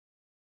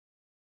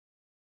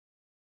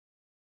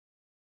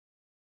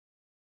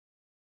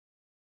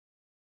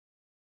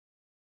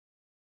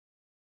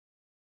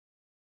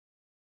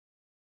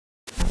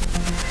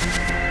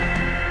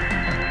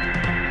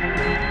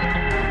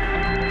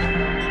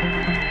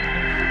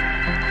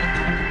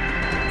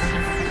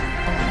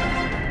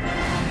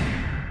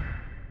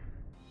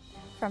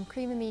From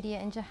Creamer Media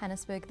in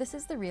Johannesburg, this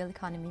is the Real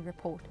Economy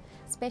Report.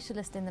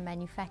 Specialist in the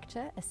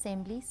manufacture,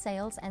 assembly,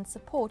 sales and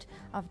support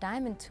of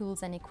diamond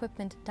tools and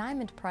equipment,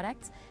 Diamond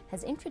Products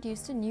has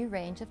introduced a new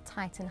range of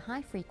Titan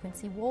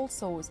high-frequency wall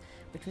saws,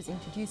 which was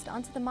introduced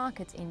onto the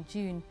market in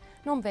June.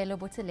 Nomvelo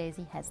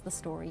Buthelezi has the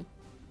story.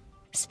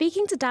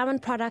 Speaking to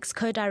Diamond Products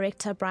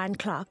co-director Brian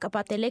Clark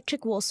about the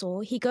electric wall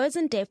saw, he goes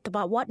in depth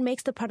about what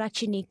makes the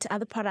product unique to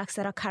other products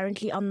that are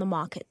currently on the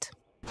market.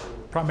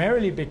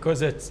 Primarily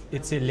because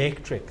it's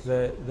electric.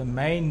 The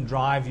main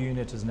drive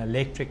unit is an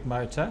electric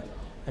motor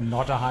and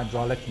not a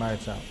hydraulic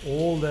motor.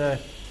 All the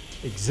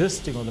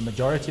existing, or the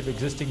majority of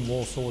existing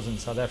wall saws in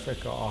South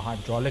Africa, are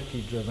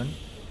hydraulically driven.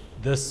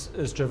 This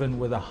is driven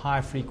with a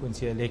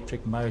high-frequency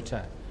electric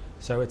motor.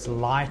 So it's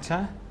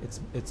lighter,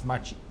 it's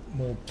much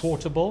more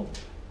portable,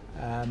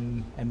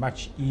 and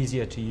much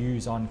easier to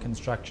use on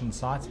construction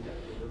sites.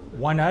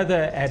 One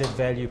other added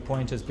value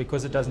point is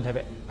because it doesn't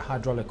have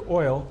hydraulic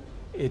oil,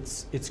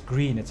 it's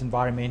green, it's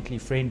environmentally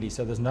friendly,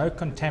 so there's no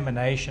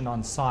contamination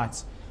on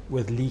sites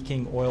with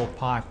leaking oil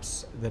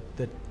pipes with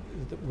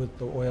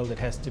the oil that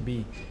has to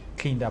be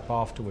cleaned up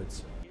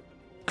afterwards.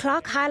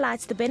 Clark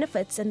highlights the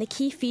benefits and the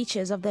key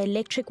features of the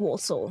electric wall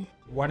saw.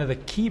 One of the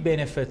key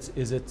benefits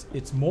is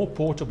it's more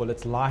portable,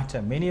 it's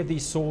lighter. Many of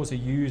these saws are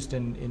used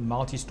in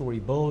multi-story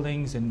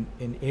buildings,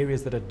 in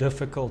areas that are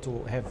difficult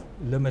or have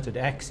limited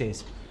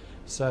access.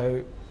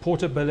 So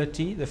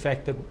portability, the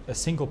fact that a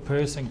single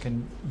person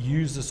can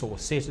use the saw,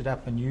 set it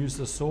up and use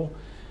the saw.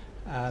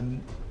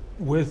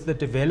 With the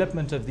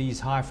development of these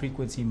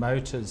high-frequency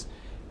motors,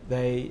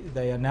 they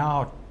are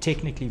now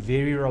technically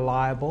very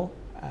reliable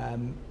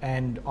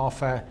and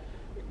offer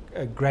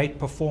a great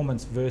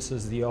performance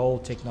versus the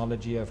old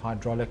technology of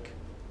hydraulic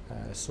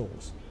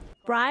saws.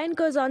 Brian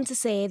goes on to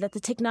say that the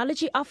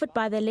technology offered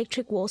by the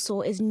electric wall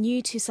saw is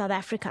new to South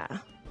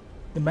Africa.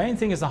 The main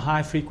thing is the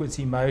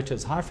high-frequency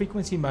motors.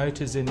 High-frequency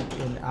motors in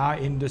our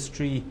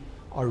industry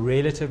are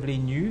relatively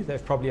new.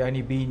 They've probably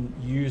only been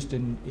used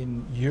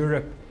in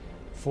Europe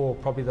for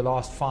probably the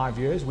last 5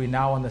 years. We're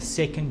now on the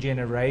second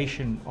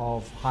generation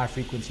of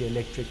high-frequency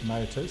electric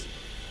motors.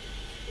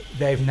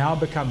 They've now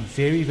become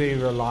very, very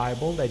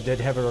reliable. They did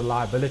have a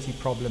reliability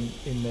problem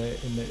in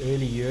the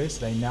early years.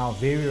 They're now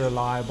very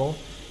reliable.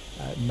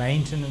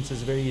 Maintenance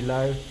is very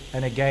low.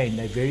 And again,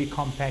 they're very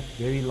compact,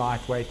 very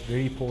lightweight,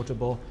 very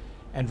portable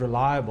and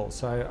reliable.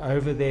 So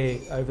over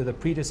the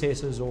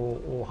predecessors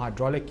or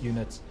hydraulic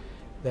units,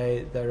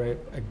 they're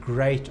a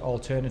great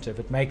alternative.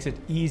 It makes it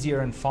easier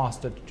and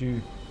faster to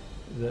do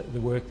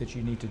the work that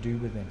you need to do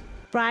with them.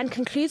 Brian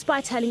concludes by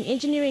telling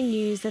Engineering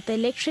News that the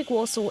electric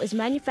wall saw is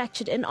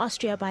manufactured in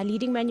Austria by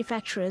leading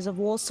manufacturers of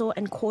wall saw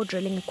and core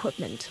drilling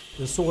equipment.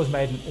 The saw is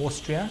made in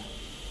Austria.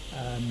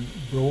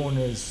 Braun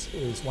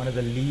is one of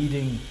the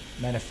leading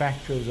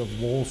manufacturers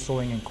of wall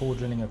sawing and core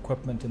drilling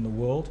equipment in the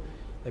world.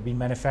 They've been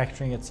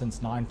manufacturing it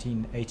since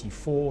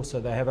 1984, so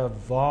they have a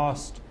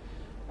vast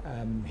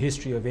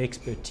history of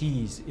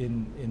expertise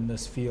in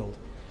this field.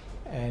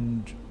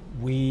 And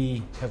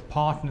we have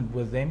partnered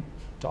with them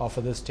to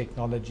offer this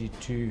technology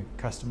to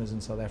customers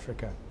in South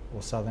Africa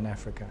or Southern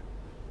Africa.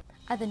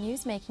 Other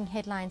news making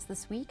headlines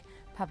this week: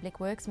 Public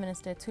Works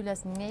Minister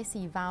Thulas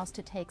Nxesi vows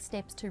to take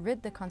steps to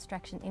rid the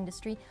construction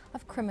industry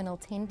of criminal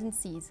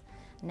tendencies.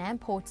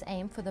 Namport's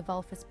aim for the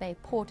Walvis Bay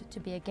port to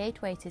be a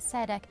gateway to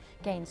SADC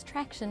gains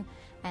traction,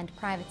 and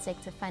private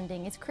sector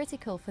funding is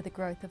critical for the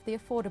growth of the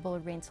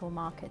affordable rental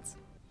markets.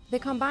 The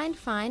combined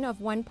fine of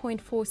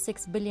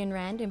 1.46 billion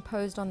rand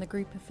imposed on the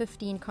group of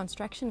 15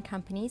 construction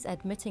companies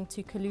admitting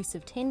to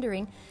collusive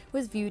tendering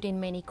was viewed in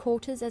many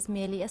quarters as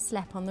merely a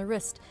slap on the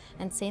wrist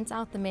and sent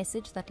out the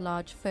message that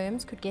large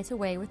firms could get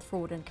away with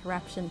fraud and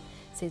corruption,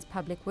 says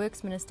Public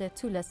Works Minister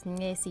Thulas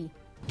Nxesi.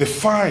 The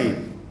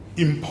fine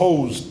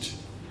imposed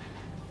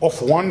of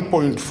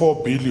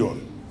 1.4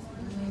 billion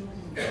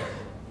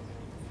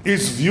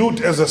is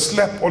viewed as a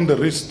slap on the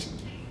wrist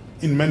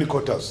in many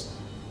quarters,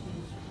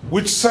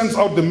 which sends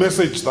out the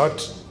message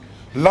that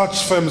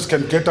large firms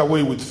can get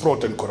away with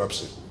fraud and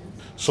corruption.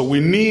 So we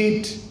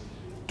need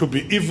to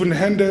be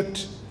even-handed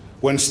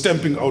when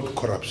stamping out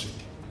corruption.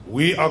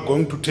 We are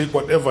going to take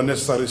whatever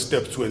necessary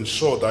steps to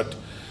ensure that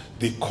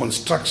the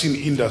construction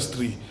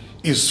industry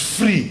is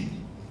free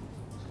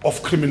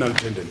of criminal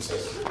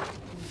tendencies.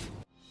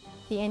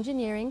 The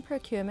engineering,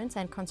 procurement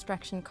and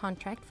construction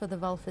contract for the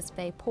Walvis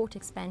Bay port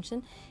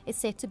expansion is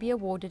set to be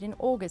awarded in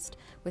August,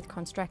 with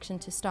construction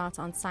to start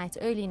on site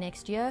early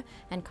next year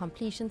and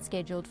completion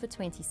scheduled for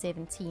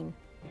 2017.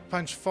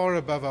 Punch far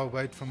above our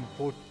weight from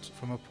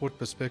a port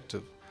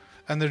perspective.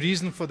 And the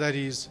reason for that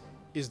is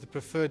the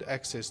preferred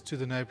access to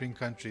the neighboring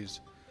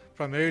countries,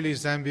 primarily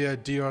Zambia,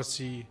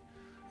 DRC,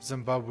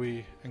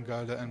 Zimbabwe,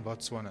 Angola and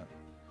Botswana.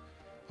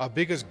 Our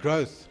biggest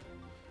growth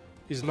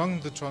is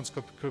along the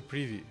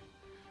Trans-Caprivi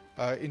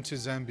into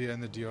Zambia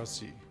and the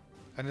DRC.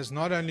 And it's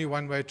not only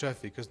one-way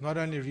traffic, it's not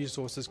only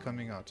resources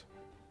coming out.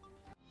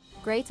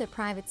 Greater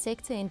private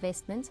sector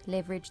investment,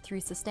 leveraged through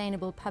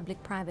sustainable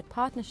public-private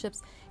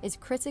partnerships, is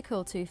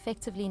critical to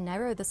effectively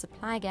narrow the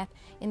supply gap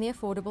in the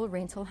affordable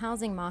rental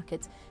housing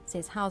market,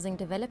 says Housing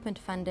Development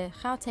Funder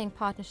Gauteng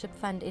Partnership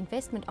Fund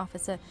Investment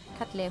Officer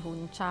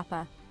Katlehun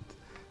Chapa.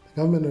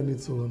 The government on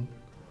its own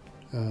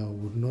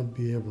would not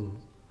be able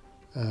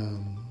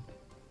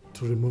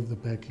to remove the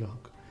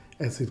backlog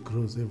as it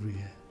grows every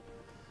year.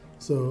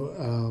 So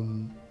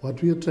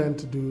what we are trying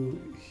to do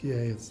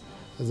here is,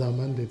 as our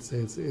mandate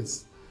says,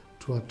 is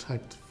to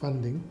attract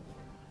funding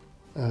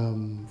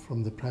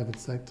from the private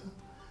sector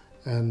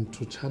and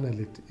to channel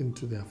it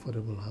into the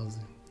affordable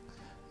housing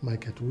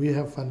market. We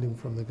have funding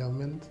from the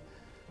government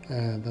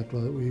that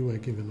we were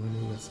given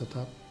when we were set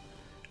up,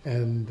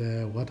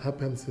 and what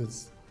happens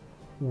is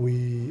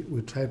we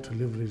try to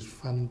leverage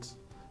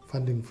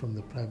funding from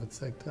the private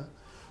sector.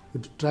 We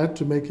try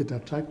to make it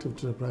attractive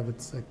to the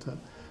private sector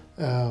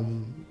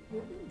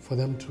for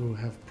them to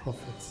have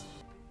profits.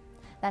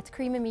 That's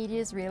Creamer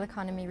Media's Real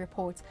Economy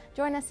Report.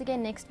 Join us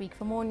again next week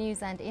for more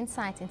news and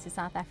insight into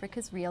South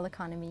Africa's real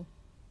economy.